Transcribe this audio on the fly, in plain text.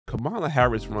Kamala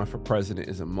Harris' run for president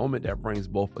is a moment that brings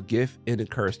both a gift and a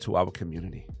curse to our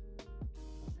community.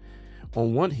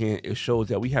 On one hand, it shows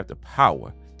that we have the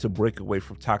power to break away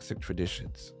from toxic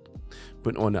traditions.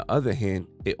 But on the other hand,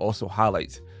 it also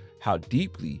highlights how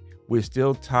deeply we're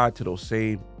still tied to those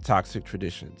same toxic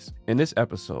traditions. In this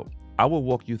episode, I will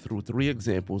walk you through 3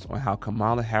 examples on how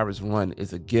Kamala Harris' run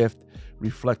is a gift,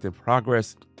 reflecting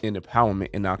progress and empowerment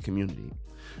in our community.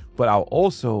 But I'll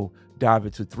also dive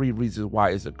into 3 reasons why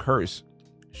it's a curse,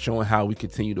 showing how we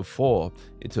continue to fall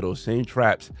into those same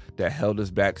traps that held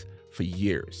us back for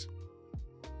years.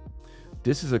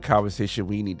 This is a conversation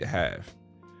we need to have.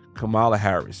 Kamala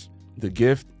Harris, the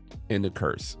gift and the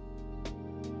curse.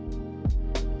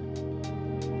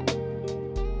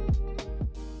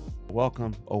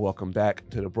 Welcome back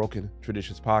to the Broken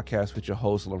Traditions Podcast with your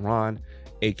host, LaRon,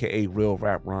 aka Real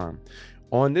Rap Ron.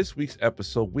 On this week's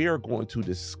episode, we are going to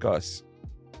discuss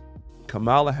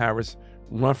Kamala Harris'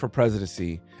 run for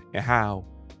presidency and how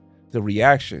the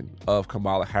reaction of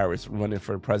Kamala Harris running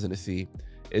for presidency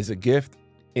is a gift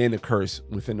and a curse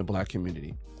within the Black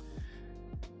community.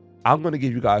 I'm going to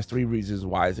give you guys 3 reasons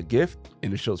why it's a gift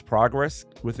and it shows progress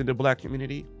within the Black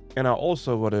community. And I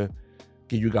also want to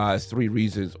give you guys 3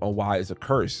 reasons on why it's a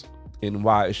curse and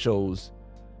why it shows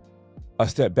a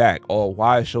step back, or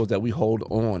why it shows that we hold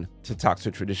on to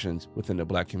toxic traditions within the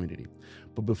Black community.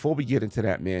 But before we get into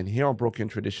that, man, here on Broken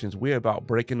Traditions, we're about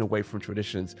breaking away from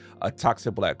traditions of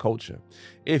toxic Black culture.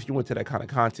 If you into that kind of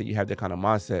content, you have that kind of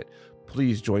mindset,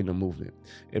 please join the movement.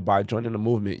 And by joining the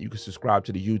movement, you can subscribe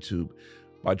to the YouTube.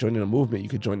 By joining the movement, you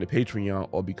can join the Patreon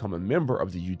or become a member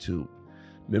of the YouTube.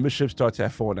 Membership starts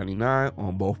at $4.99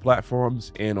 on both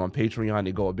platforms, and on Patreon,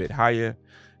 they go a bit higher.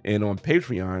 And on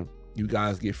Patreon, you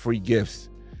guys get free gifts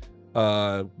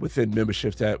within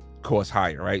memberships that cost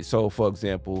higher, right? So, for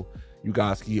example, you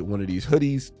guys can get one of these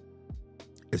hoodies.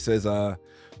 It says,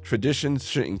 traditions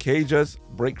shouldn't cage us,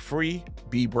 break free,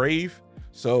 be brave.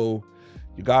 So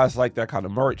you guys like that kind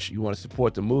of merch, you want to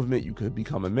support the movement, you could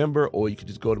become a member, or you could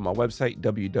just go to my website,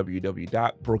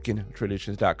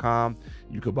 www.brokentraditions.com.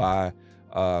 You could buy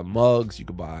mugs, you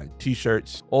could buy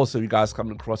t-shirts. Also, you guys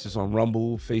coming across this on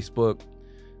Rumble, Facebook,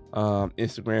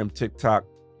 Instagram, TikTok.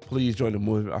 Please join the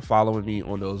movement by following me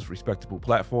on those respectable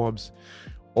platforms.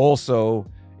 Also,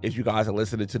 if you guys are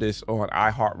listening to this on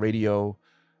iHeartRadio,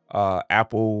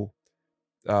 Apple,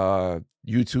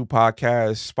 YouTube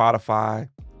podcast, Spotify,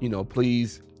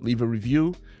 please leave a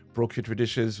review. Broken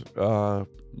Traditions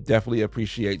definitely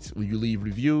appreciates when you leave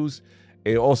reviews.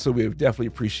 And also, we definitely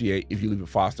appreciate if you leave a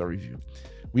 5-star review.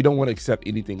 We don't want to accept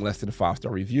anything less than a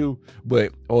 5-star review,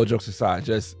 but all jokes aside,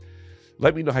 just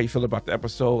let me know how you feel about the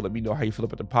episode. Let me know how you feel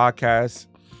about the podcast.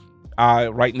 I,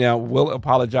 right now, will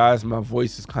apologize. My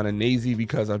voice is kind of nasy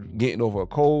because I'm getting over a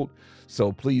cold.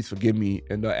 So please forgive me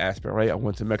in that aspect, right? I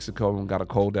went to Mexico and got a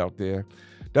cold out there.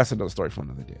 That's another story for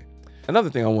another day.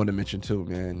 Another thing I want to mention too,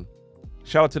 man.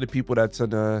 Shout out to the people that's in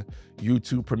the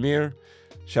YouTube premiere.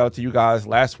 Shout out to you guys.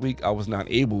 Last week, I was not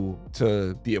able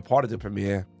to be a part of the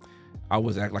premiere. I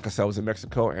was, like I said, I was in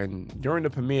Mexico, and during the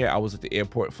premiere, I was at the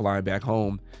airport flying back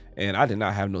home, and I did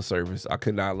not have no service. I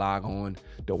could not log on.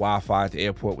 The Wi-Fi at the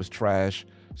airport was trash,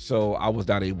 so I was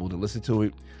not able to listen to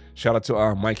it. Shout out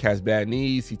to Mike Has Bad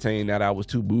Knees. He's saying that I was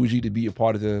too bougie to be a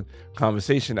part of the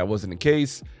conversation. That wasn't the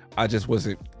case. I just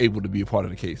wasn't able to be a part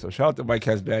of the case. So shout out to Mike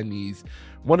Has Bad Knees,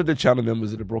 one of the channel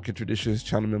members of the Broken Traditions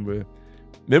channel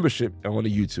membership on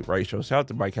the YouTube, right? So shout out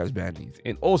to Mike Has Bad Knees.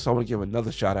 And also, I want to give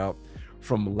another shout out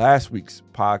from last week's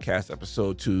podcast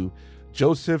episode to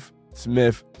Joseph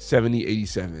Smith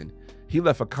 7087. He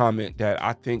left a comment that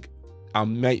I think I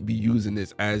might be using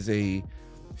this as a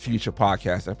future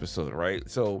podcast episode, right?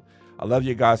 So I love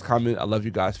your guys' comment. I love you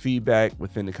guys' feedback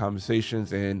within the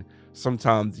conversations, and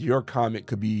sometimes your comment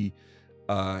could be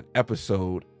an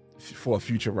episode for a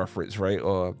future reference, right?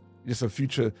 Or just a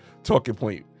future talking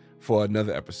point for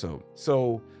another episode.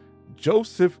 So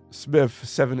Joseph Smith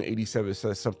 787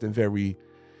 says something very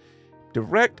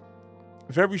direct,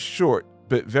 very short,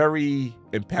 but very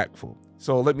impactful.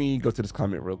 So let me go to this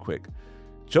comment real quick.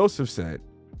 Joseph said,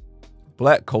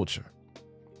 Black culture,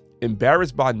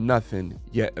 embarrassed by nothing,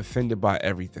 yet offended by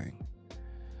everything.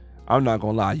 I'm not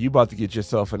gonna lie, you about to get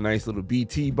yourself a nice little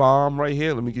BT bomb right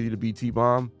here. Let me give you the BT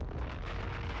bomb.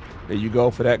 There you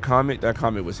go for that comment. That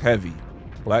comment was heavy.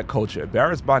 Black culture,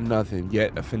 embarrassed by nothing,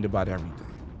 yet offended by everything.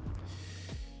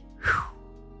 Whew.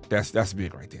 That's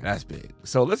big right there. That's big.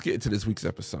 So let's get into this week's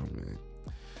episode, man.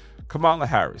 Kamala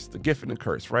Harris, the gift and the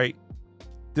curse, right?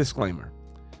 Disclaimer.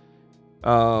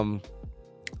 You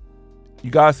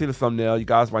guys see the thumbnail. You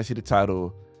guys might see the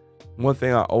title. One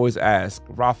thing I always ask,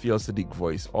 Raphael Sadiq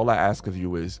voice, all I ask of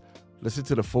you is, Listen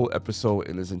to the full episode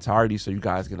in its entirety so you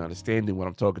guys can understand what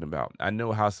I'm talking about. I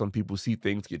know how some people see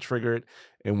things, get triggered,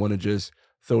 and want to just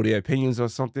throw their opinions on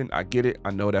something. I get it. I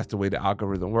know that's the way the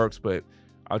algorithm works, but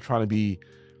I'm trying to be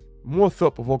more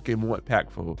thought-provoking, more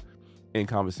impactful in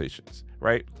conversations,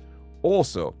 right?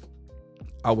 Also,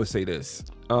 I would say this.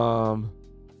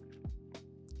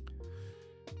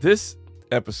 This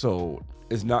episode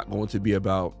is not going to be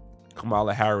about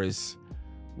Kamala Harris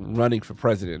running for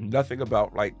president. Nothing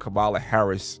about like Kamala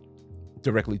Harris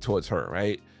directly towards her,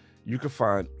 right? You can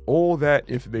find all that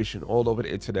information all over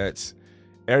the internet.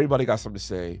 Everybody got something to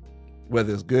say,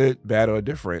 whether it's good, bad, or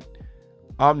different.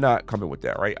 I'm not coming with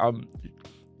that, right?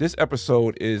 This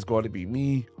episode is going to be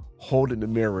me holding the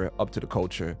mirror up to the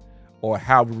culture, or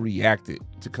how we reacted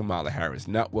to Kamala Harris,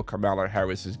 not what Kamala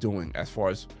Harris is doing as far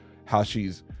as how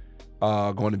she's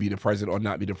going to be the president or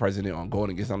not be the president, or going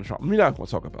against Donald Trump. We're not going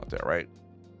to talk about that, right?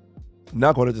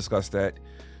 Not going to discuss that.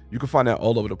 You can find that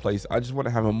all over the place. I just want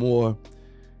to have a more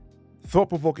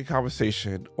thought-provoking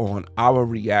conversation on our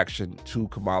reaction to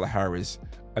Kamala Harris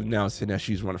announcing that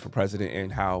she's running for president,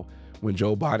 and how when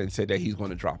Joe Biden said that he's going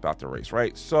to drop out the race,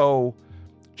 right? So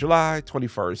July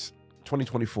 21st,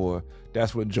 2024,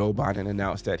 that's when Joe Biden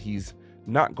announced that he's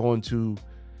not going to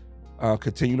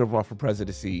continue to run for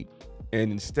presidency,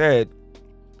 and instead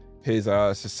his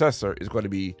successor is going to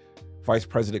be Vice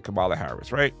President Kamala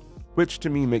Harris, right? Which to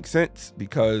me makes sense,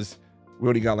 because we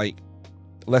only got like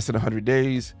less than 100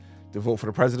 days to vote for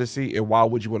the presidency, and why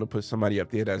would you want to put somebody up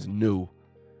there that's new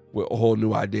with whole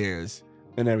new ideas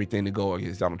and everything to go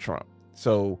against Donald Trump?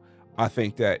 So I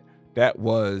think that that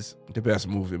was the best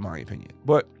move in my opinion,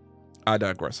 but I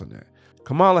digress on that.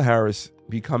 Kamala Harris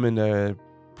becoming the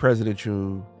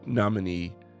presidential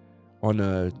nominee on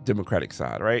the Democratic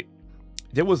side, right?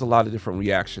 There was a lot of different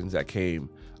reactions that came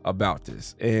about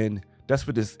this, and that's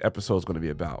what this episode is going to be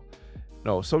about.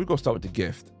 So we're going to start with the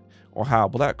gift, on how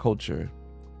Black culture,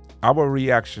 our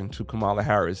reaction to Kamala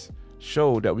Harris,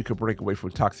 showed that we could break away from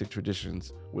toxic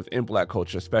traditions within Black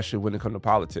culture, especially when it comes to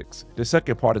politics. The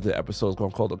second part of the episode is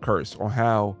going to call the curse, on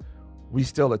how we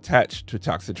still attach to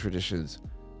toxic traditions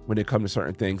when it comes to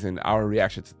certain things and our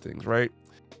reaction to things, right?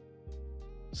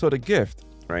 So the gift,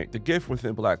 right? The gift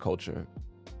within Black culture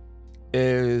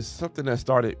is something that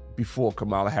started before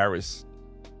Kamala Harris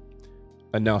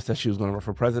announced that she was going to run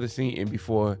for presidency, and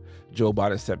before Joe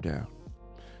Biden stepped down.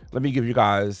 Let me give you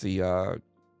guys the,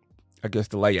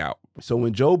 the layout. So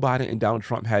when Joe Biden and Donald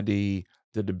Trump had the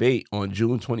debate on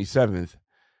June 27th,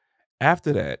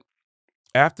 after that,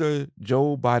 after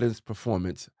Joe Biden's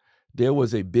performance, there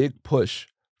was a big push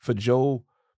for Joe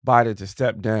Biden to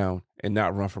step down and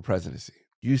not run for presidency.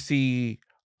 You see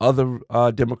other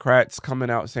Democrats coming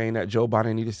out saying that Joe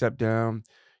Biden need to step down.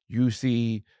 You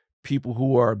see people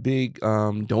who are big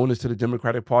donors to the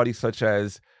Democratic Party, such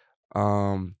as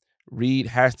Reed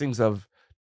Hastings, of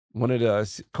one of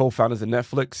the co-founders of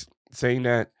Netflix, saying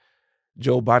that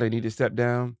Joe Biden needed to step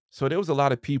down. So there was a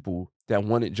lot of people that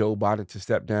wanted Joe Biden to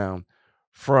step down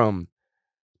from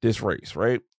this race,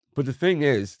 right? But the thing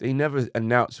is, they never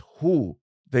announced who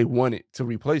they wanted to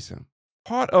replace him.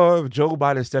 Part of Joe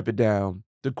Biden stepping down,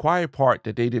 the quiet part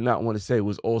that they did not want to say,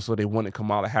 was also they wanted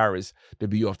Kamala Harris to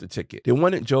be off the ticket. They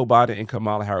wanted Joe Biden and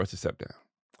Kamala Harris to step down.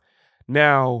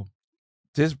 Now,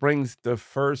 this brings the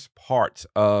first part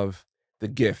of the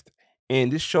gift,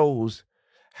 and this shows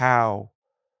how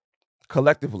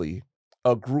collectively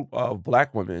a group of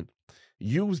Black women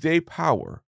use their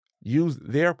power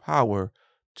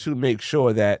to make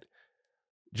sure that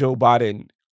Joe Biden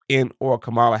and or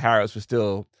Kamala Harris was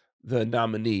still the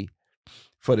nominee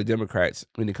for the Democrats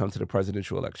when it comes to the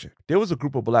presidential election. There was a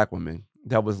group of Black women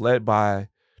that was led by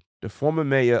the former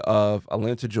mayor of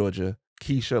Atlanta, Georgia,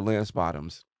 Keisha Lance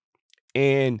Bottoms.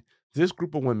 And this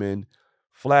group of women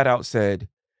flat out said,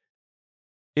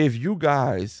 if you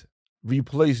guys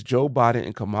replace Joe Biden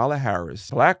and Kamala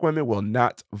Harris, Black women will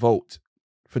not vote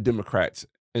for Democrats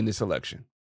in this election.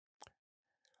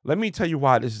 Let me tell you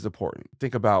why this is important.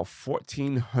 Think about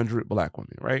 1,400 Black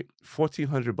women, right?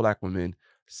 1,400 Black women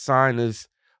signed this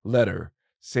letter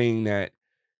saying that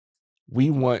we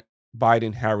want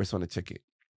Biden-Harris on the ticket.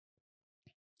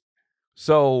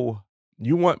 So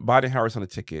you want Biden-Harris on the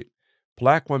ticket.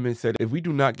 Black women said, if we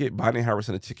do not get Biden-Harris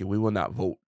on the ticket, we will not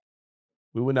vote.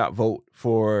 We will not vote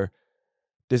for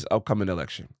this upcoming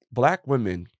election. Black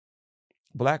women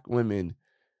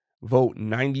vote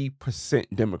 90%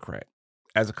 Democrat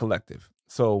as a collective.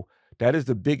 So that is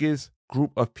the biggest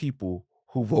group of people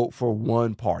who vote for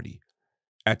one party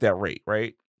at that rate,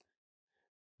 right?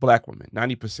 Black women,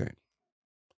 90%.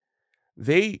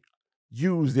 They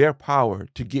use their power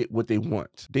to get what they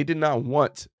want. They did not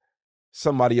want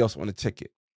somebody else on the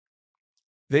ticket.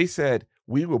 They said,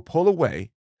 we will pull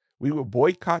away, we will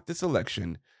boycott this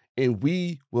election, and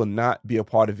we will not be a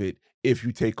part of it if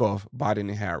you take off Biden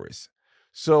and Harris.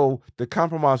 So the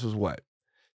compromise was what?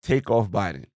 Take off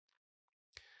Biden.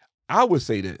 I would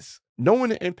say this, knowing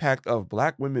the impact of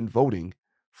Black women voting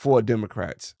for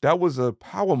Democrats, that was a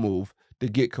power move to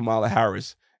get Kamala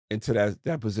Harris into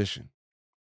that position.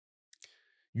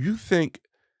 You think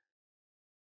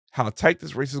how tight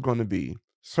this race is going to be,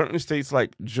 certain states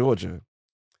like Georgia,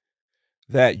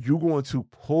 that you're going to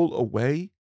pull away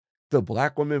the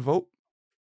Black women vote?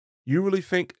 You really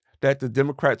think that the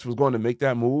Democrats was going to make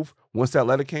that move once that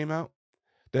letter came out?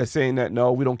 They're saying that,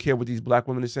 no, we don't care what these Black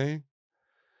women are saying?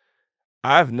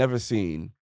 I've never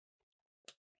seen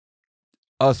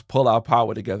us pull our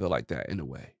power together like that in a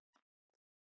way.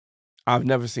 I've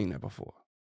never seen that before.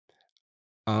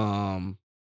 I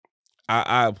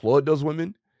applaud those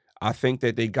women. I think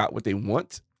that they got what they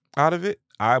want out of it.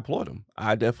 I applaud them.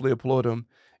 I definitely applaud them.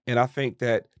 And I think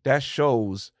that that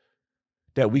shows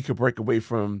that we could break away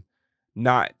from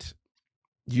not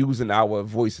using our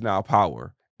voice and our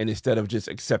power, and instead of just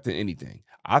accepting anything.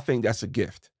 I think that's a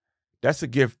gift. That's a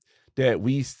gift that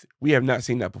we have not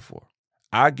seen that before.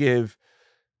 I give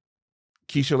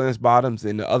Keisha Lance Bottoms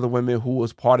and the other women who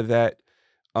was part of that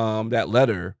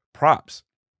letter props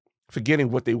for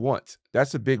getting what they want.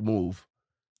 That's a big move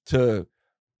to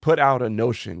put out a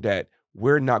notion that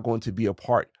we're not going to be a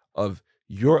part of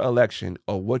your election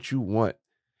or what you want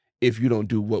if you don't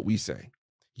do what we say.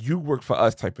 You work for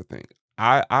us type of thing.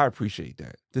 I appreciate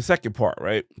that. The second part,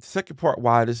 right? The second part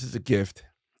why this is a gift,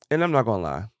 and I'm not going to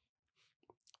lie,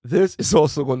 this is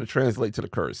also going to translate to the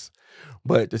curse.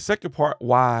 But the second part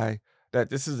why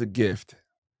that this is a gift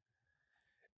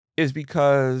is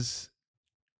because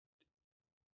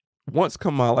once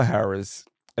Kamala Harris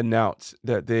announced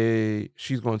that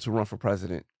she's going to run for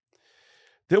president,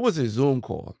 there was a Zoom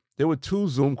call. There were 2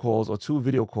 Zoom calls or 2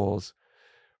 video calls.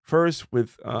 First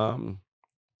with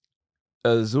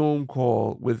a Zoom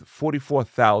call with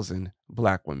 44,000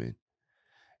 Black women.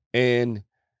 And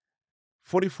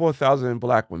 44,000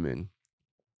 Black women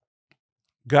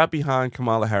got behind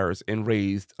Kamala Harris and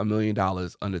raised $1 million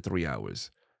under 3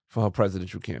 hours for her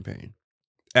presidential campaign.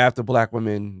 After Black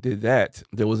women did that,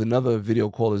 there was another video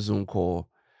call, a Zoom call,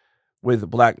 with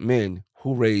Black men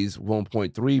who raised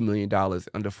 $1.3 million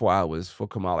under 4 hours for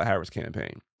Kamala Harris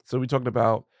campaign. So we're talking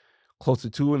about close to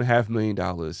 $2.5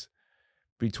 million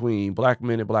between Black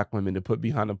men and Black women to put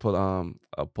behind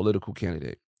a political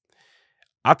candidate.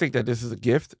 I think that this is a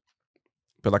gift,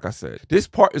 but like I said, this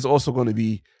part is also going to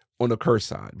be on the curse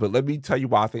side. But let me tell you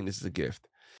why I think this is a gift.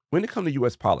 When it comes to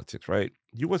U.S. politics, right?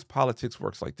 U.S. politics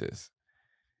works like this.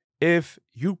 If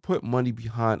you put money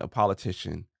behind a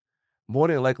politician, more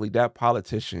than likely that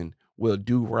politician will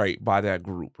do right by that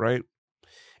group, right?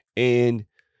 And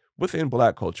within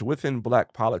Black culture, within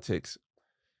Black politics,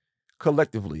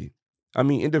 collectively, I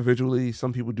mean, individually,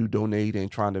 some people do donate and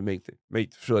trying to make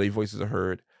sure their voices are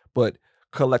heard, but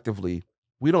collectively,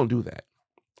 we don't do that.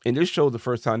 And this shows the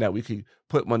first time that we could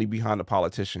put money behind a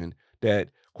politician that,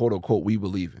 quote unquote, we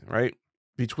believe in, right?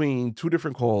 Between 2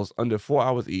 different calls, under 4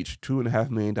 hours each, $2.5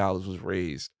 million was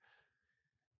raised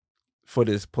for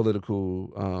this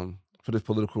political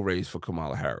race for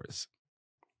Kamala Harris.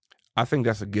 I think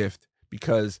that's a gift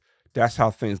because that's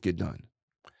how things get done.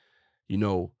 You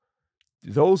know,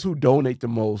 those who donate the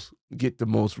most get the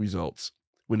most results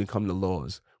when it comes to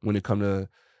laws, when it comes to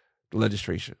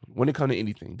legislation, when it comes to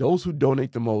anything. Those who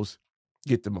donate the most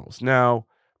get the most. Now,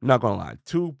 I'm not going to lie,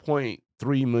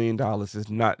 $2.3 million is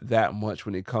not that much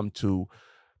when it comes to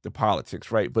the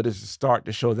politics, right? But it's a start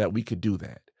to show that we could do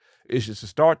that. It's just a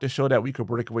start to show that we could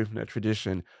break away from that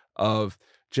tradition of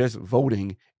just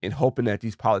voting and hoping that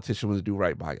these politicians will do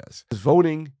right by us. Just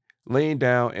voting, laying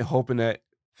down, and hoping that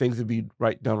things will be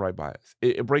done right by us.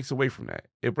 It breaks away from that.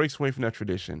 It breaks away from that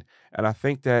tradition. And I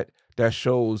think that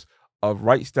shows a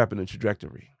right step in the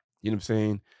trajectory. You know what I'm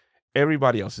saying?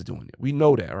 Everybody else is doing it. We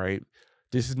know that, right?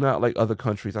 This is not like other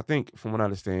countries. I think, from what I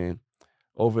understand,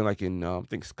 over in I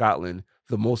think Scotland,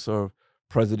 the most of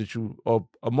presidential or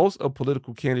most a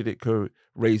political candidate could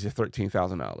raise is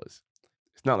 $13,000.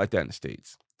 It's not like that in the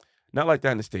States. Not like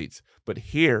that in the States. But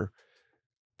here,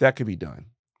 that could be done.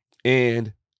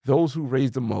 And those who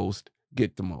raise the most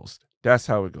get the most. That's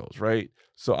how it goes, right?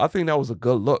 So I think that was a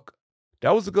good look.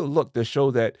 That was a good look to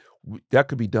show that that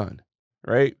could be done,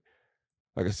 right?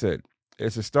 Like I said,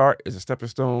 it's a start, it's a stepping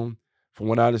stone. From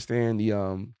what I understand,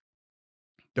 the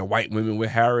white women with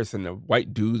Harris and the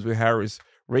white dudes with Harris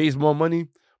raise more money,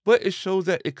 but it shows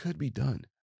that it could be done.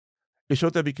 It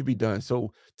shows that it could be done.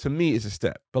 So to me, it's a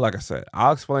step. But like I said,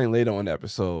 I'll explain later on the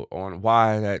episode on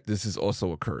why that this is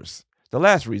also a curse. The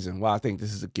last reason why I think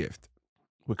this is a gift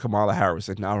with Kamala Harris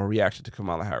and our reaction to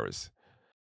Kamala Harris.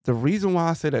 The reason why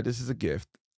I say that this is a gift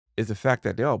is the fact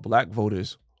that there are black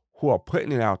voters who are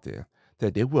putting it out there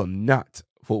that they will not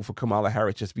vote for Kamala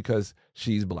Harris just because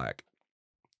she's black.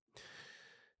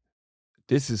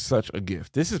 This is such a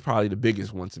gift. This is probably the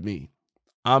biggest one to me.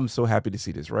 I'm so happy to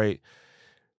see this, right?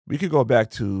 We could go back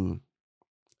to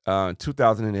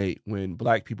 2008 when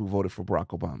black people voted for Barack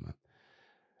Obama.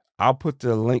 I'll put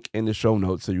the link in the show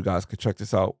notes so you guys can check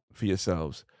this out for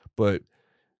yourselves. But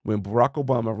when Barack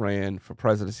Obama ran for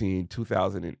presidency in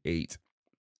 2008,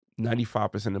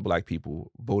 95% of black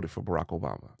people voted for Barack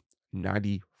Obama.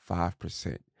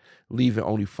 95%. Leaving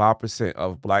only 5%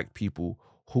 of black people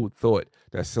who thought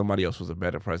that somebody else was a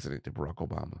better president than Barack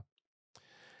Obama.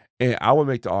 And I would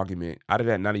make the argument, out of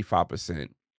that 95%,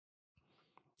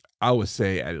 I would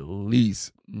say at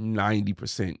least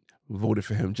 90% voted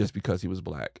for him just because he was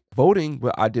black. Voting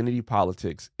with identity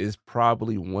politics is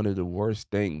probably one of the worst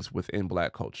things within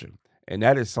black culture. And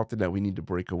that is something that we need to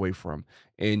break away from.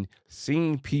 And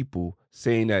seeing people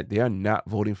saying that they are not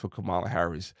voting for Kamala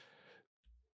Harris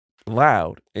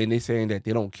loud, and they're saying that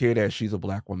they don't care that she's a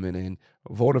black woman, and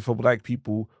voting for black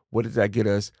people, what does that get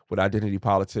us with identity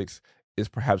politics, is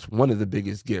perhaps one of the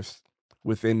biggest gifts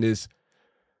within this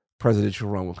presidential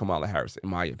run with Kamala Harris, in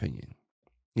my opinion.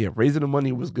 Yeah, raising the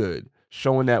money was good.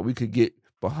 Showing that we could get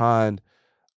behind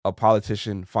a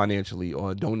politician financially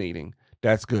or donating,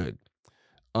 that's good.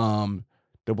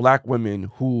 The black women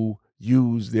who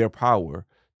use their power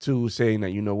to saying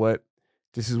that, you know what,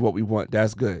 this is what we want,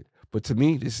 that's good. But to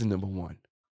me, this is number one.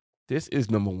 This is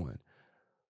number one.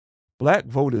 Black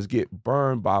voters get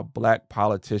burned by black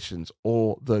politicians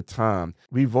all the time.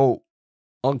 We vote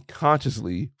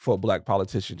unconsciously for a black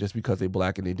politician just because they're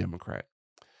black and they're Democrat.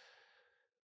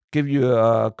 Give you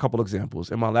a couple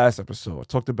examples. In my last episode, I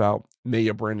talked about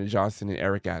Mayor Brandon Johnson and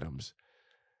Eric Adams,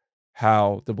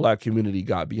 how the black community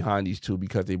got behind these two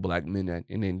because they black men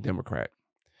and then Democrat,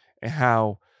 and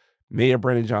how Mayor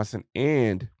Brandon Johnson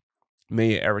and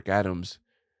Mayor Eric Adams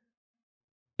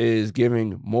is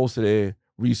giving most of their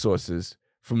resources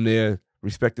from their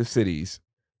respective cities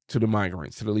to the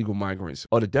migrants, to the legal migrants,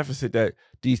 or the deficit that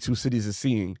these two cities are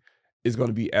seeing is going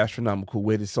to be astronomical,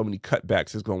 where there's so many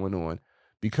cutbacks is going on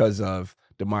because of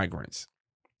the migrants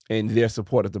and their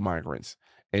support of the migrants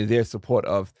and their support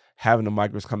of having the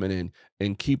migrants coming in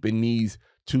and keeping these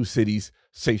two cities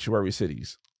sanctuary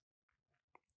cities.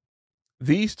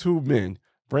 These two men,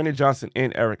 Brandon Johnson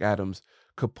and Eric Adams,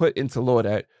 could put into law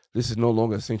that this is no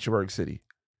longer a sanctuary city.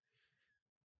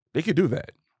 They could do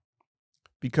that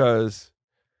because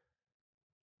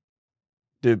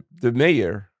the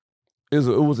mayor it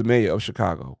was a mayor of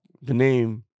Chicago. The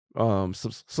name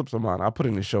slips my mind. I'll put it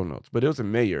in the show notes. But it was a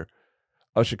mayor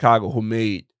of Chicago who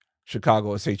made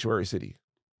Chicago a sanctuary city.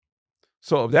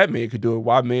 So if that mayor could do it,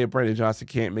 why Mayor Brandon Johnson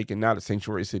can't make it not a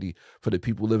sanctuary city for the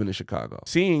people living in Chicago?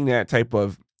 Seeing that type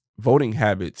of voting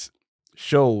habits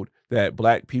showed that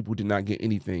black people did not get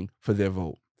anything for their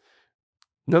vote.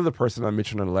 Another person I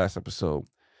mentioned on the last episode,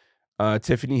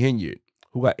 Tiffany Henyard,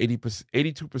 who got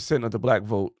 82% of the black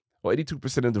vote, or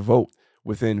 82% of the vote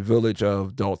within village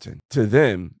of Dalton. To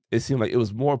them, it seemed like it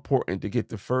was more important to get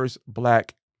the first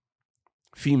black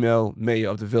female mayor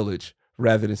of the village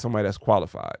rather than somebody that's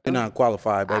qualified. They're not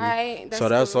qualified, baby. So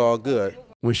that's all good.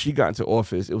 When she got into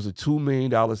office, it was a $2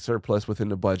 million surplus within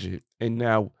the budget. And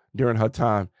now, during her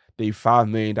time, they $5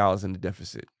 million in the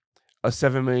deficit. A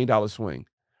 $7 million swing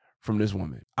from this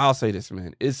woman. I'll say this,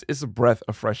 man. It's a breath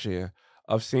of fresh air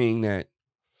of seeing that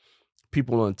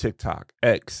people on TikTok,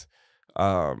 X,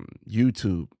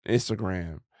 YouTube,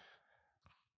 Instagram,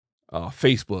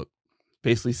 Facebook,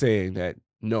 basically saying that,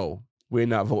 no, we're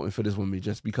not voting for this woman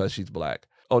just because she's black.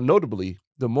 Oh, notably,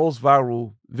 the most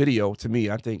viral video to me,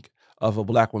 I think, of a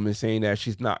black woman saying that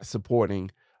she's not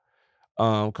supporting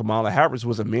Kamala Harris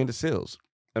was Amanda Seales.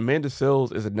 Amanda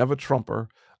Seales is a never Trumper.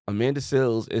 Amanda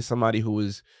Seales is somebody who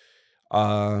is,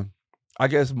 I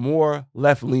guess, more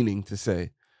left-leaning to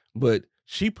say. But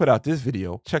she put out this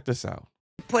video. Check this out.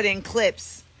 Put in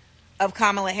clips of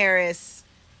Kamala Harris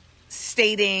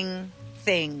stating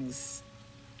things.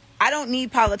 I don't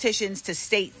need politicians to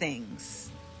state things.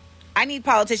 I need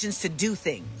politicians to do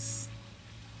things.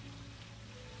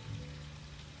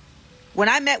 When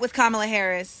I met with Kamala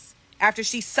Harris after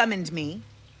she summoned me,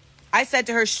 I said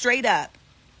to her straight up,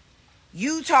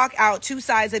 you talk out two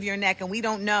sides of your neck and we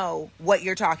don't know what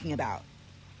you're talking about.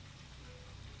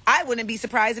 I wouldn't be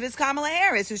surprised if it's Kamala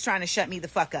Harris who's trying to shut me the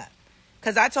fuck up.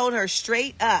 Because I told her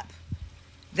straight up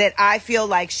that I feel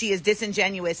like she is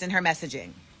disingenuous in her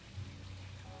messaging.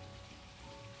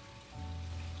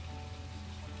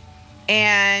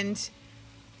 And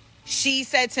she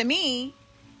said to me,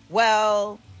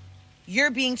 well, you're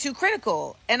being too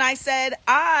critical. And I said,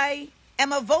 I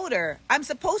am a voter. I'm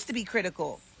supposed to be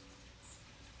critical.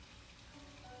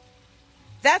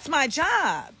 That's my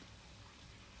job.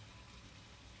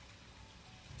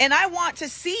 And I want to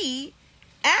see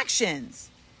actions.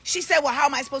 She said, well, how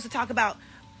am I supposed to talk about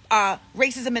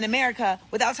racism in America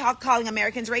without calling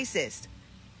Americans racist?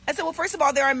 I said, well, first of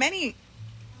all, there are many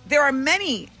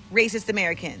racist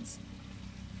Americans.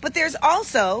 But there's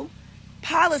also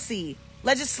policy,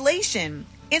 legislation,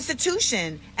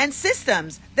 institution, and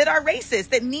systems that are racist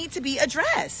that need to be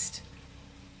addressed.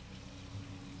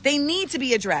 They need to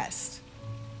be addressed.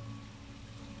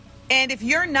 And if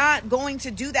you're not going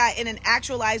to do that in an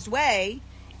actualized way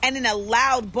and in a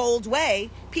loud, bold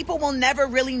way, people will never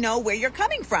really know where you're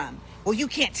coming from. Well, you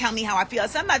can't tell me how I feel.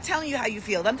 So I'm not telling you how you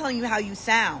feel. I'm telling you how you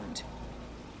sound.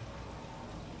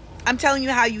 I'm telling you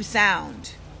how you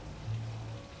sound.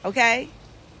 Okay?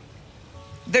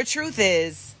 The truth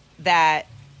is that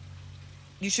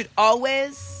you should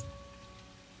always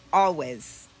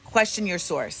question your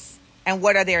source and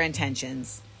what are their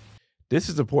intentions. This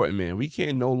is important, man. We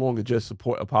can't no longer just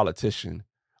support a politician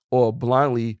or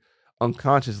blindly,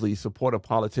 unconsciously support a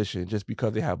politician just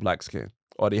because they have black skin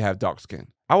or they have dark skin.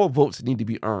 Our votes need to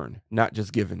be earned, not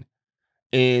just given.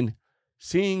 And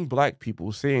seeing black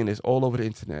people saying this all over the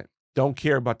internet, don't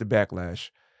care about the backlash.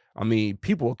 I mean,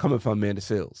 people are coming for Amanda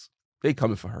Seales. They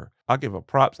coming for her. I give her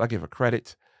props. I give her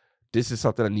credit. This is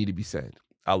something that need to be said.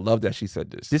 I love that she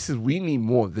said this. We need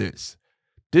more of this.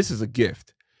 This is a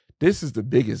gift. This is the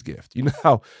biggest gift. You know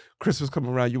how Christmas come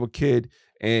around, you a kid,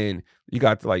 and you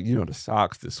got the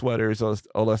socks, the sweaters,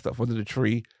 all that stuff under the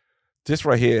tree. This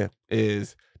right here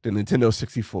is the Nintendo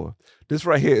 64. This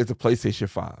right here is the PlayStation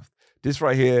 5. This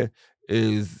right here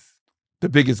is the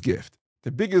biggest gift.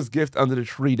 The biggest gift under the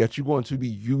tree that you're going to be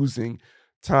using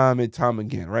time and time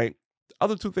again, right? The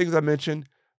other two things I mentioned,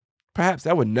 perhaps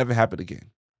that would never happen again.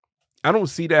 I don't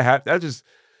see that happen. That's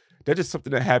just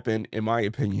something that happened, in my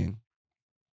opinion,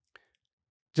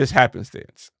 just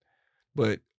happenstance.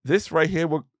 But this right here,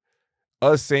 with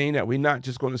us saying that we're not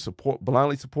just going to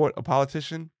blindly support a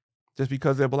politician just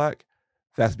because they're black,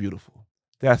 that's beautiful.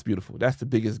 That's beautiful. That's the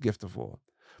biggest gift of all.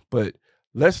 But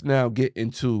let's now get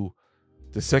into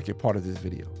the second part of this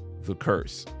video, the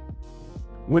curse.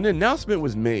 When the announcement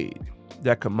was made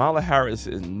that Kamala Harris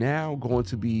is now going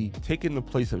to be taking the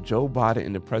place of Joe Biden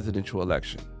in the presidential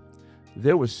election,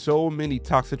 there were so many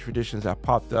toxic traditions that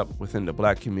popped up within the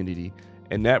black community,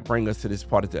 and that brings us to this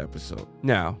part of the episode.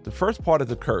 Now, the first part of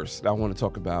the curse that I want to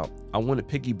talk about, I want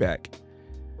to piggyback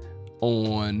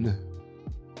on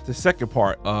the second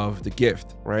part of the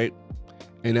gift, right?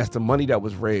 And that's the money that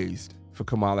was raised for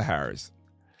Kamala Harris.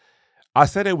 I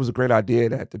said it was a great idea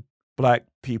that the black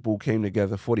people came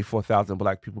together, 44,000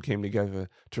 black people came together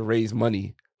to raise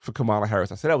money for Kamala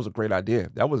Harris. I said that was a great idea.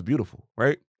 That was beautiful,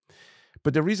 right?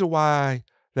 But the reason why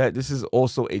that this is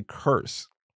also a curse,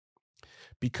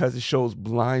 because it shows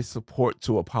blind support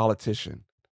to a politician.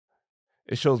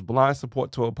 It shows blind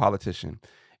support to a politician.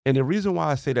 And the reason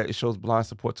why I say that it shows blind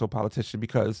support to a politician,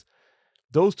 because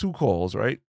those two calls,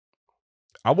 right?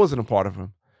 I wasn't a part of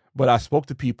them, but I spoke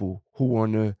to people who were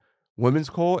on the women's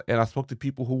call and I spoke to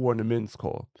people who were on the men's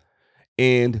call.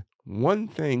 And one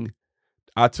thing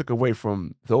I took away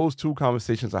from those two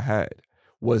conversations I had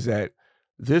was that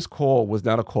this call was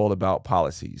not a call about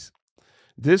policies.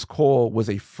 This call was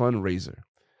a fundraiser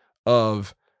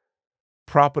of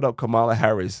propping up Kamala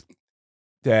Harris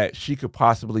that she could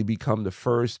possibly become the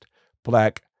first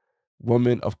black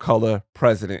woman of color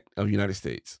president of the United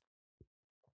States.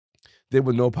 There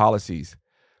were no policies.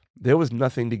 There was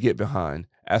nothing to get behind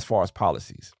as far as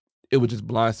policies. It was just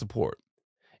blind support.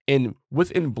 And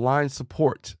within blind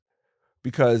support,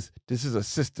 because this is a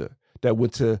sister that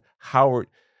went to Howard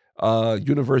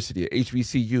University at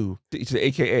HBCU, she's an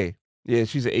AKA. Yeah,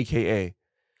 she's an AKA.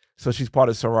 So she's part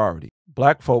of sorority.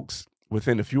 Black folks,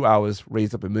 within a few hours,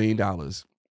 raised up $1 million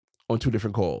on two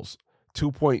different calls.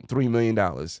 $2.3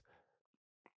 million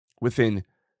within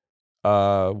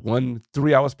 1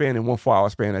 3-hour span and 1 4-hour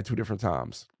span at two different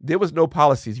times. There was no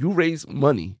policies. You raised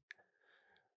money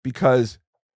because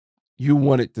you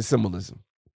wanted the symbolism.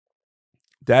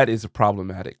 That is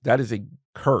problematic. That is a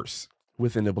curse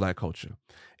within the black culture.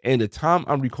 And the time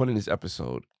I'm recording this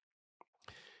episode,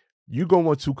 you go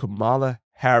onto Kamala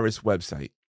Harris'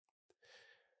 website.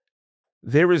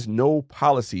 There is no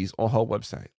policies on her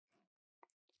website.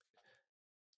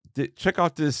 Check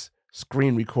out this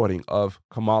screen recording of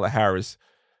Kamala Harris'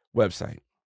 website.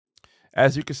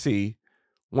 As you can see,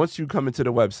 once you come into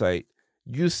the website,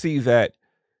 you see that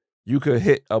you could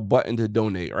hit a button to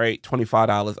donate, right?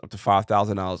 $25 up to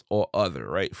 $5,000 or other,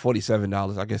 right?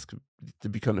 $47, I guess, to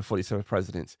become the 47th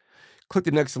president. Click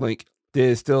the next link.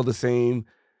 There's still the same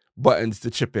buttons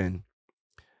to chip in.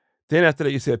 Then after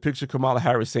that, you said, picture Kamala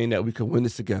Harris saying that we can win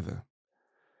this together.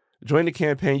 Join the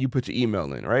campaign, you put your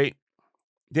email in, right?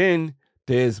 Then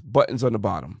there's buttons on the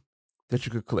bottom that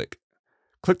you could click.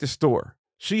 Click the store.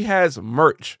 She has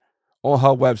merch on her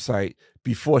website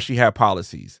before she had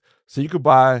policies. So you could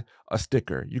buy a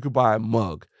sticker, you could buy a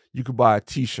mug, you could buy a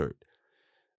t-shirt,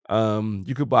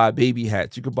 you could buy baby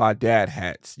hats, you could buy dad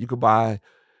hats, you could buy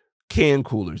can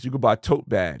coolers, you could buy tote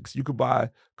bags, you could buy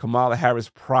Kamala Harris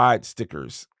pride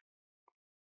stickers.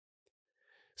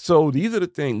 So these are the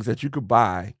things that you could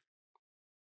buy,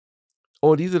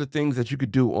 or these are the things that you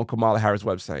could do on Kamala Harris'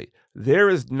 website. There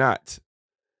is not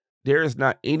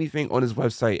anything on his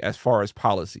website as far as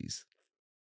policies.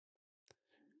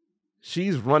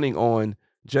 She's running on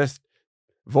just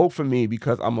vote for me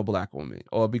because I'm a black woman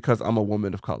or because I'm a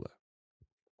woman of color.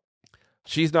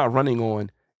 She's not running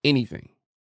on anything.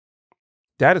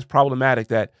 That is problematic,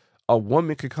 that a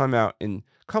woman could come out and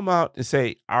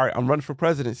say, all right, I'm running for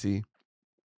presidency,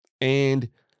 and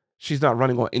she's not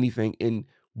running on anything. And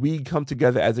we come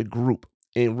together as a group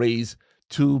and raise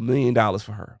 $2 million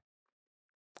for her.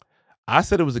 I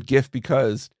said it was a gift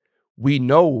because we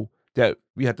know that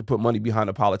we have to put money behind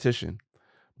a politician,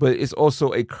 but it's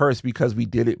also a curse because we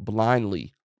did it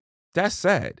blindly. That's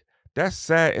sad. That's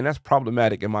sad, and that's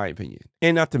problematic in my opinion.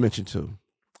 And not to mention too,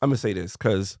 I'm going to say this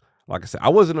because, like I said, I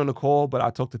wasn't on the call, but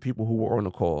I talked to people who were on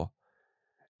the call.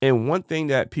 And one thing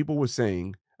that people were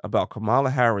saying about Kamala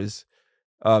Harris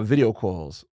video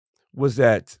calls was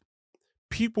that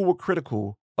people were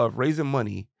critical of raising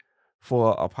money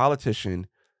for a politician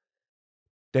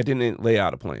that didn't lay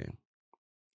out a plan.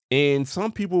 And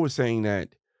some people were saying that,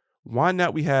 why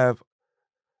not we have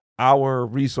our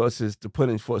resources to put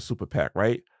in for a super PAC,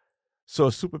 right? So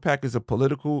a super PAC is a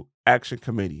political action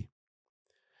committee.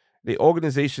 The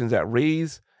organizations that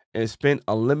raise and spend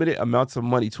unlimited amounts of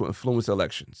money to influence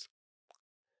elections.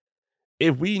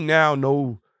 If we now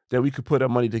know that we could put our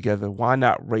money together, why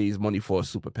not raise money for a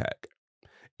super PAC?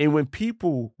 And when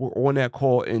people were on that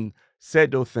call and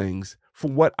said those things,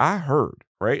 from what I heard,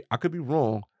 right? I could be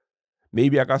wrong.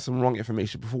 Maybe I got some wrong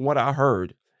information, but from what I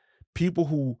heard, people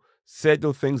who said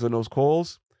those things on those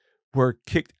calls were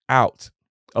kicked out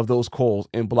of those calls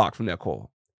and blocked from that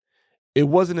call. It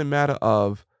wasn't a matter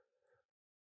of,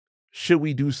 should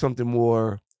we do something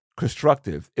more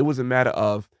constructive? It was a matter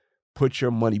of, put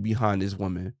your money behind this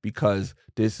woman because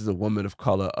this is a woman of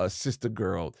color, a sister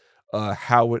girl, a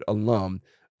Howard alum,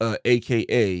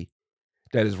 AKA,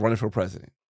 that is running for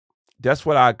president. That's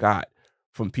what I got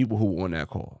from people who were on that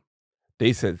call.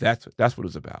 They said that's what it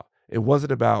was about. It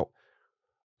wasn't about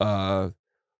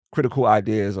critical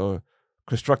ideas or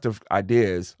constructive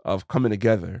ideas of coming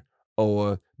together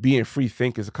or being free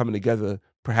thinkers of coming together.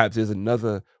 Perhaps there's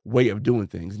another way of doing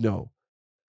things. No.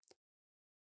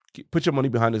 Put your money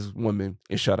behind this woman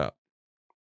and shut up.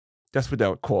 That's what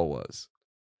that call was.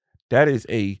 That is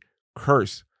a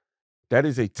curse. That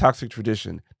is a toxic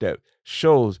tradition that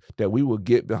shows that we will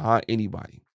get behind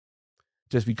anybody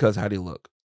just because how they look.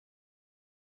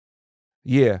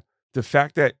 Yeah, the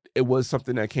fact that it was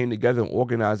something that came together and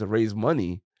organized and raised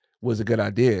money was a good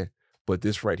idea. But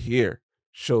this right here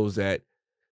shows that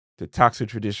the toxic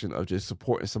tradition of just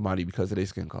supporting somebody because of their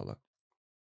skin color.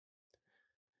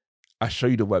 I show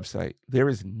you the website. There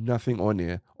is nothing on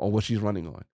there on what she's running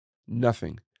on.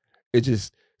 Nothing. It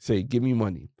just say, give me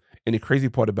money. And the crazy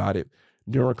part about it,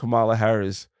 during Kamala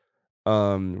Harris'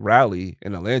 rally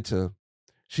in Atlanta,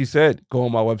 she said, go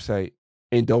on my website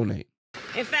and donate.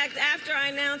 In fact, after I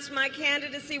announced my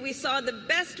candidacy, we saw the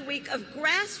best week of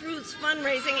grassroots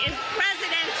fundraising in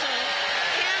presidential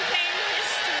campaign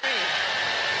history.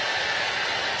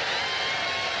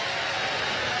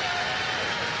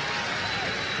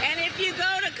 And if you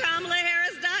go to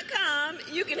KamalaHarris.com,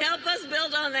 you can help us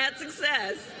build on that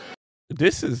success.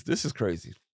 This is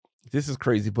crazy. This is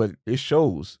crazy, but it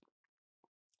shows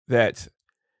that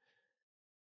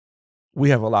we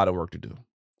have a lot of work to do.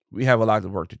 We have a lot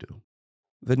of work to do.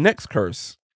 The next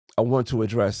curse I want to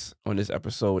address on this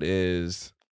episode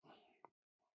is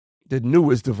the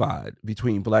newest divide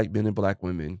between black men and black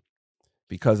women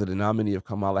because of the nominee of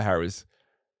Kamala Harris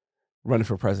running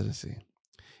for presidency.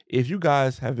 If you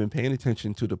guys have been paying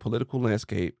attention to the political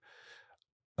landscape,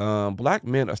 black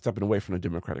men are stepping away from the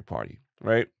Democratic Party,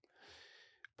 right?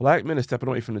 Black men are stepping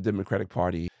away from the Democratic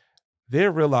Party.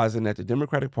 They're realizing that the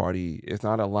Democratic Party is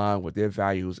not aligned with their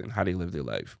values and how they live their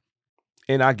life.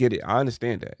 And I get it. I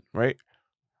understand that, right?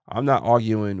 I'm not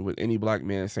arguing with any black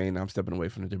man saying I'm stepping away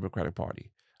from the Democratic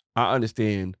Party. I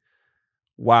understand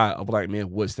why a black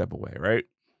man would step away, right?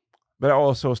 But I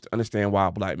also understand why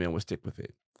a black man would stick with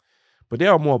it. But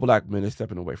there are more black men that's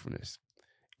stepping away from this.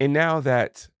 And now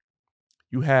that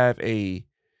you have a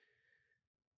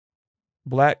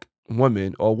black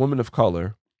woman or woman of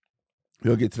color,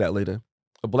 we'll get to that later,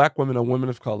 a black woman or woman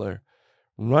of color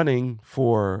running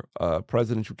for a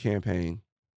presidential campaign,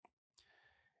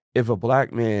 if a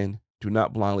black man do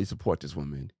not blindly support this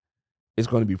woman, it's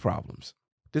going to be problems.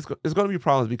 There's going to be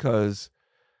problems because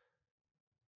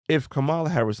if Kamala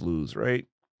Harris lose, right,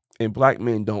 and black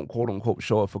men don't quote unquote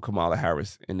show up for Kamala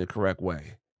Harris in the correct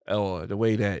way, or the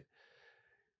way that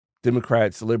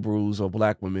Democrats, liberals, or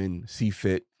black women see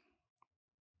fit,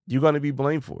 you're going to be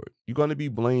blamed for it. You're going to be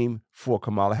blamed for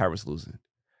Kamala Harris losing.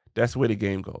 That's the way the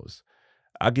game goes.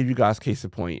 I'll give you guys case in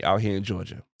point out here in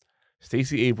Georgia.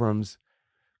 Stacey Abrams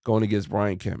going against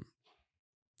Brian Kemp.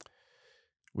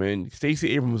 When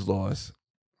Stacey Abrams lost,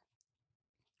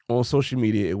 on social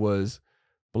media, it was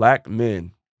black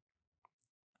men.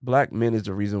 Black men is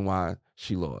the reason why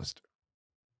she lost.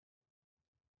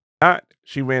 Not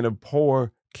she ran a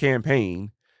poor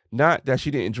campaign. Not that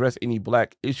she didn't address any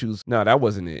black issues. No, that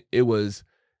wasn't it. It was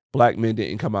black men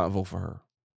didn't come out and vote for her.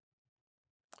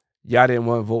 Y'all didn't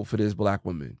want to vote for this black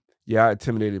woman. Y'all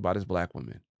intimidated by this black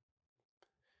woman.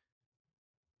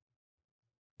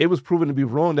 It was proven to be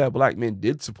wrong that black men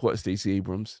did support Stacey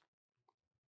Abrams.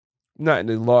 Not in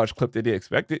the large clip that they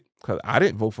expected, because I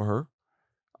didn't vote for her.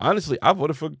 Honestly, I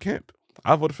voted for Kemp.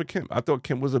 I thought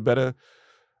Kemp was a better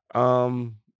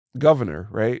governor,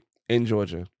 right, in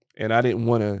Georgia. And I didn't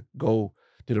want to go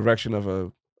the direction of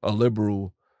a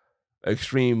liberal,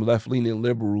 extreme left-leaning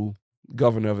liberal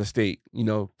governor of a state, you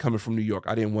know, coming from New York.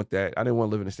 I didn't want that. I didn't want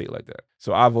to live in a state like that.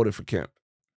 So I voted for Kemp.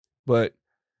 But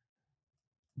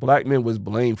black men was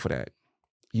blamed for that.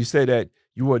 You say that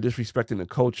you are disrespecting the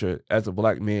culture as a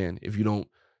black man if you don't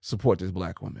support this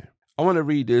black woman. I want to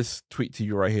read this tweet to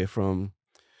you right here from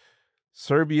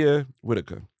Serbia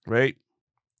Whitaker, right?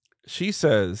 She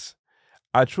says,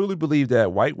 I truly believe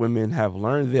that white women have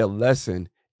learned their lesson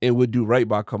and would do right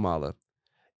by Kamala.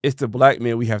 It's the black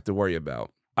man we have to worry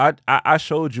about. I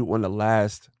showed you on the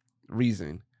last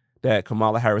reason that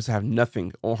Kamala Harris have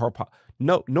nothing on her,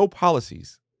 no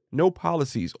policies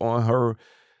on her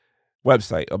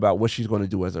website about what she's going to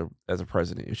do as a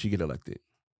president if she get elected.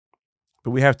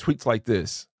 But we have tweets like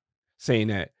this saying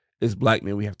that it's black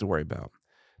men we have to worry about.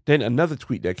 Then another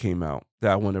tweet that came out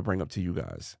that I want to bring up to you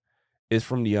guys is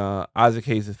from the Isaac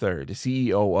Hayes III, the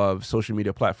CEO of social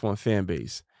media platform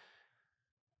Fanbase.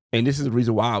 And this is the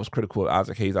reason why I was critical of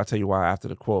Isaac Hayes. I'll tell you why after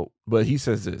the quote. But he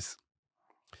says this,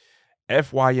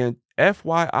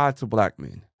 FYI to black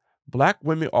men. Black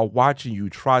women are watching you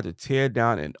try to tear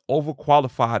down an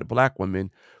overqualified black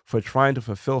woman for trying to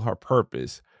fulfill her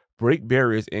purpose, break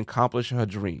barriers, and accomplish her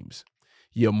dreams.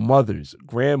 Your mothers,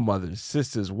 grandmothers,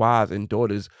 sisters, wives, and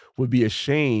daughters would be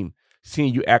ashamed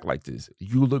seeing you act like this.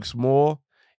 You look small,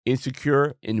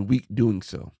 insecure, and weak doing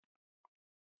so.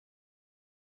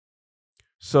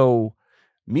 So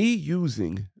me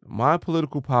using my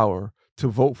political power to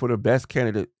vote for the best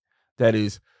candidate that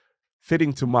is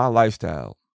fitting to my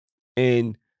lifestyle,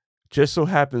 and just so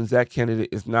happens that candidate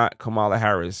is not Kamala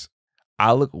Harris,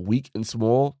 I look weak and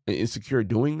small and insecure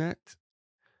doing that?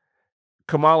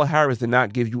 Kamala Harris did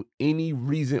not give you any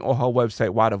reason on her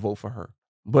website why to vote for her.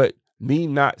 But me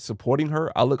not supporting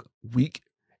her, I look weak,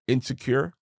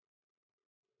 insecure.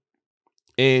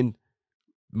 And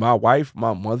my wife,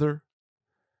 my mother,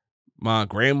 my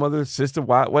grandmother, sister,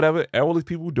 whatever, all these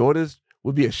people, daughters,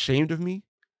 would be ashamed of me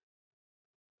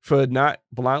for not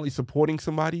blindly supporting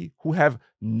somebody who have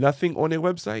nothing on their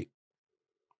website.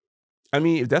 I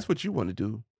mean, if that's what you want to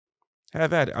do,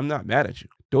 have at it. I'm not mad at you.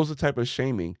 Those are the type of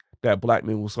shaming that black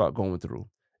men will start going through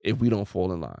if we don't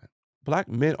fall in line. Black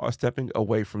men are stepping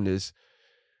away from this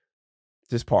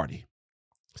party,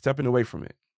 stepping away from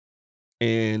it.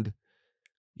 And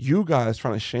you guys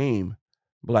trying to shame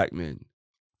black men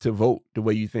to vote the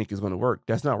way you think is going to work.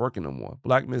 That's not working no more.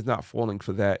 Black men's not falling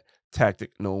for that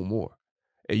tactic no more.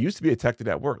 It used to be a tactic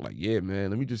at work. Like, yeah,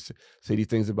 man, let me just say these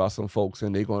things about some folks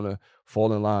and they're going to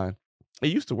fall in line. It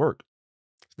used to work.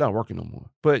 It's not working no more.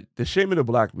 But the shaming of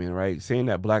black men, right? Saying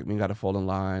that black men got to fall in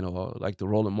line, or like the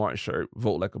Roland Martin shirt,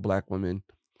 vote like a black woman.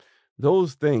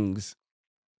 Those things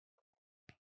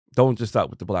don't just start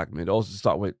with the black men. Those just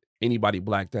start with anybody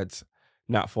black that's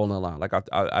not falling in line. Like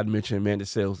I mentioned Amanda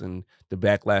Sales and the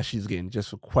backlash she's getting just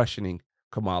for questioning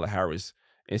Kamala Harris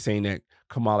and saying that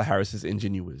Kamala Harris is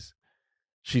ingenuous.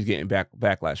 She's getting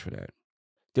backlash for that.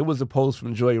 There was a post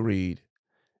from Joy Reid,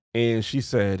 and she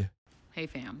said, Hey,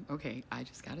 fam. Okay, I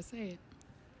just got to say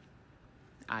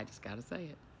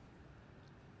it.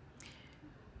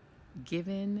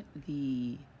 Given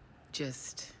the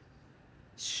just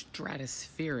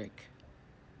stratospheric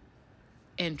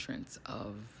entrance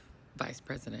of Vice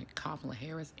President Kamala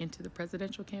Harris into the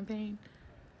presidential campaign,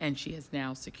 and she has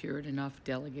now secured enough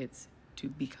delegates to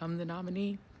become the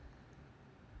nominee,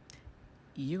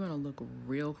 you're going to look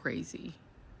real crazy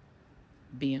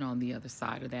being on the other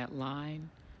side of that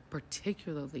line,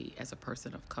 particularly as a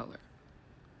person of color.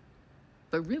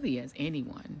 But really as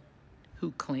anyone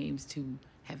who claims to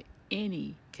have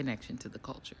any connection to the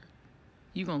culture.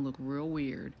 You're going to look real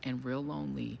weird and real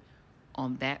lonely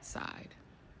on that side.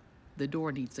 The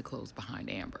door needs to close behind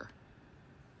Amber.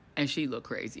 And she looked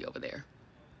crazy over there.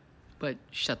 But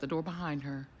shut the door behind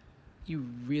her. You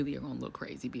really are going to look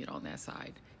crazy being on that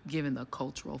side, given the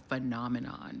cultural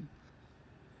phenomenon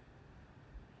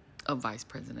of Vice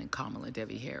President Kamala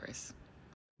Devi Harris.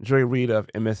 Joy Reid of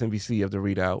MSNBC of the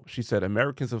Readout, she said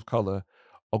Americans of color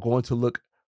are going to look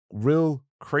real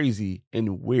crazy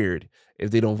and weird if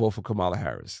they don't vote for Kamala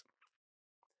Harris.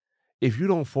 If you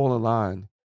don't fall in line,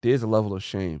 there's a level of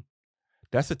shame.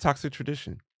 That's a toxic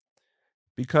tradition.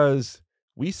 Because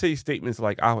we say statements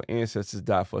like our ancestors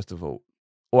died for us to vote.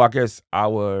 Or I guess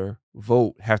our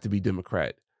vote have to be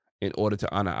Democrat in order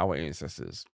to honor our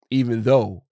ancestors. Even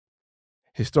though,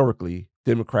 historically,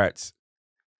 Democrats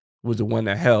was the one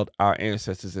that held our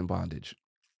ancestors in bondage.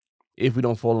 If we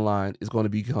don't fall in line, it's going to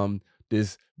become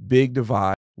this big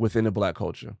divide within the Black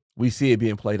culture. We see it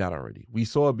being played out already. We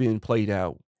saw it being played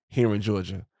out here in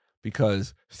Georgia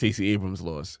because Stacey Abrams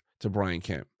lost to Brian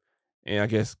Kemp. And I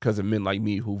guess because of men like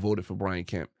me who voted for Brian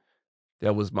Kemp,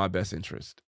 that was my best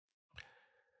interest.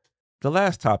 The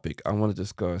last topic I want to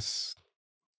discuss,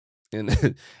 and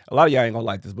a lot of y'all ain't going to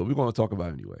like this, but we're going to talk about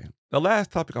it anyway. The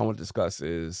last topic I want to discuss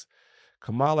is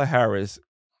Kamala Harris'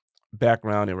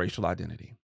 background and racial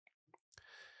identity.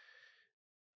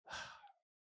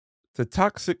 The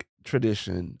toxic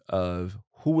tradition of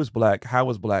who is Black, how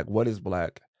is Black, what is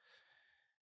Black.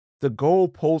 The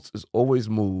goalpost is always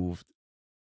moved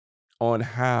on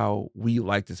how we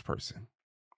like this person.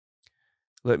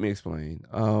 Let me explain.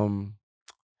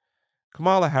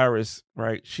 Kamala Harris,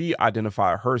 right? She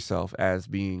identified herself as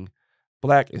being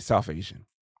Black and South Asian,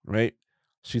 right?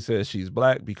 She says she's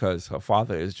Black because her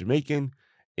father is Jamaican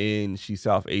and she's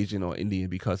South Asian or Indian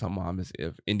because her mom is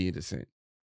of Indian descent.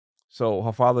 So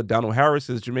her father, Donald Harris,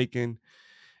 is Jamaican,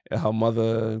 and her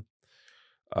mother,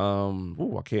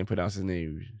 I can't pronounce his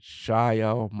name,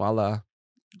 Shaya Mala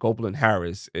Gopalan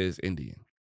Harris, is Indian.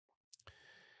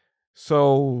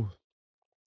 So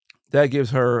that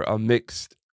gives her a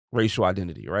mixed racial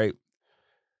identity, right?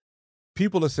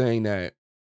 People are saying that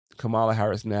Kamala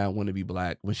Harris now want to be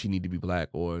Black when she need to be Black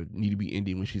or need to be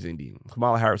Indian when she's Indian.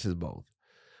 Kamala Harris is both.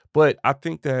 But I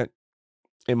think that,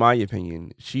 in my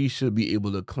opinion, she should be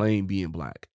able to claim being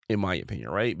Black, in my opinion,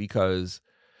 right? Because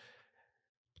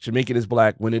Jamaican is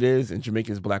Black when it is, and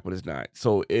Jamaican is Black when it's not.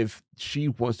 So if she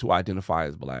wants to identify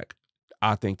as Black,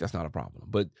 I think that's not a problem.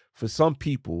 But for some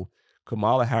people,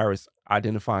 Kamala Harris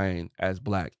identifying as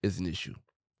Black is an issue.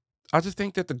 I just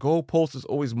think that the goalpost is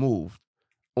always moved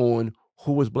on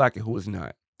who is Black and who is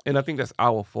not. And I think that's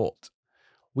our fault.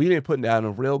 We didn't put down the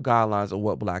real guidelines of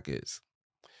what Black is.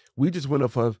 We just went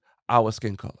off of our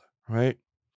skin color, right?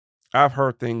 I've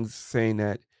heard things saying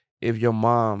that if your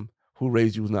mom who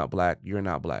raised you is not Black, you're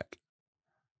not Black.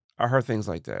 I heard things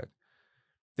like that.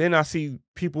 Then I see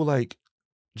people like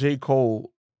J.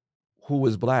 Cole, who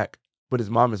is Black, but his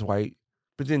mom is white.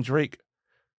 But then Drake,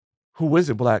 who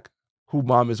isn't Black, whose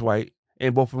mom is white,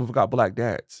 and both of them got Black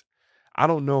dads. I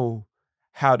don't know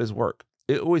how this works.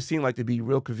 It always seemed like to be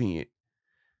real convenient.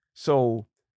 So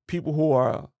people who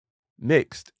are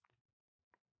mixed,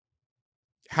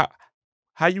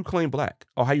 how you claim Black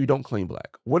or how you don't claim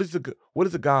Black? What is the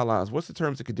guidelines? What's the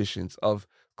terms and conditions of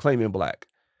claiming Black?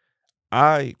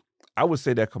 I would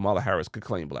say that Kamala Harris could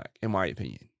claim Black, in my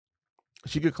opinion.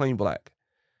 She could claim Black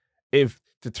if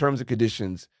the terms and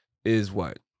conditions is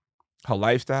what? Her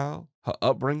lifestyle, her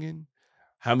upbringing,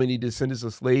 how many descendants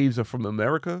of slaves are from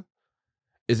America?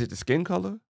 Is it the skin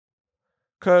color?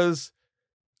 Because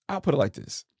I'll put it like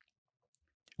this.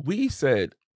 We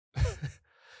said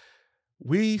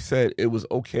it was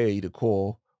okay to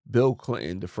call Bill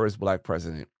Clinton the first Black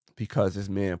president because this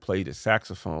man played the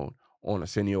saxophone on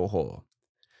Arsenio Hall.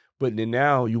 But then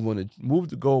now you want to move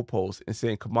the goalpost and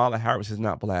saying Kamala Harris is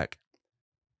not Black,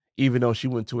 even though she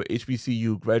went to an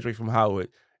HBCU, graduated from Howard,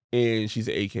 and she's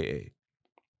an AKA.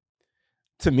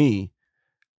 To me,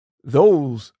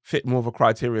 those fit more of a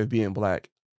criteria of being Black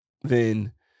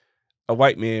than a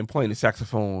white man playing the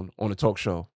saxophone on a talk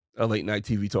show a late night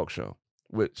TV talk show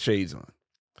with shades on.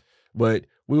 But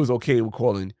we was okay with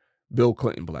calling Bill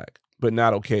Clinton black, but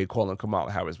not okay calling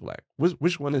Kamala Harris black.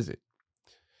 Which one is it?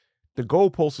 The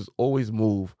goalposts always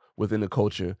move within the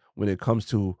culture when it comes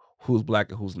to who's black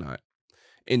and who's not.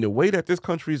 And the way that this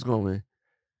country is going,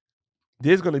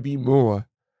 there's going to be more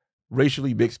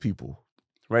racially mixed people,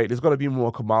 right? There's going to be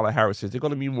more Kamala Harrises. There's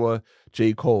going to be more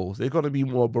J. Coles. There's going to be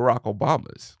more Barack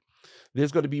Obamas.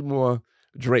 There's going to be more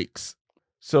Drakes.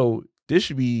 So this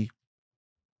should be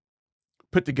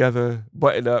put together,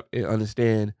 buttoned up, and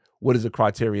understand what is the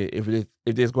criteria, if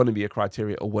there's going to be a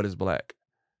criteria of what is black.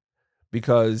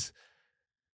 Because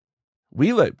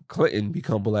we let Clinton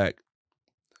become black,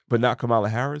 but not Kamala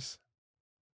Harris.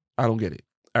 I don't get it.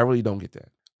 I really don't get that.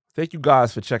 Thank you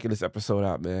guys for checking this episode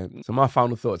out, man. So my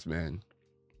final thoughts, man.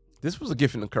 This was a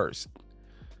gift and a curse.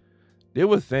 There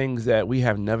were things that we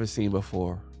have never seen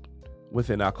before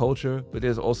within our culture, but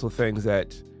there's also things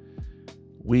that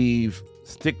we've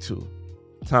stick to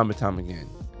time and time again.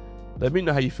 Let me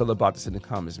know how you feel about this in the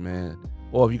comments, man.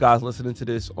 Or if you guys listening to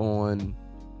this on,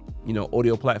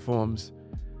 audio platforms,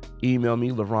 email me,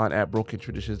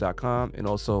 LaRon@brokentraditions.com, and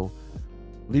also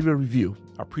leave a review.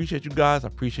 I appreciate you guys. I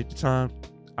appreciate your time.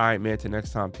 All right, man. Till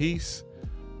next time. Peace.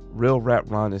 Real Rap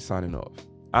Ron is signing off.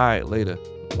 All right, later.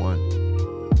 One.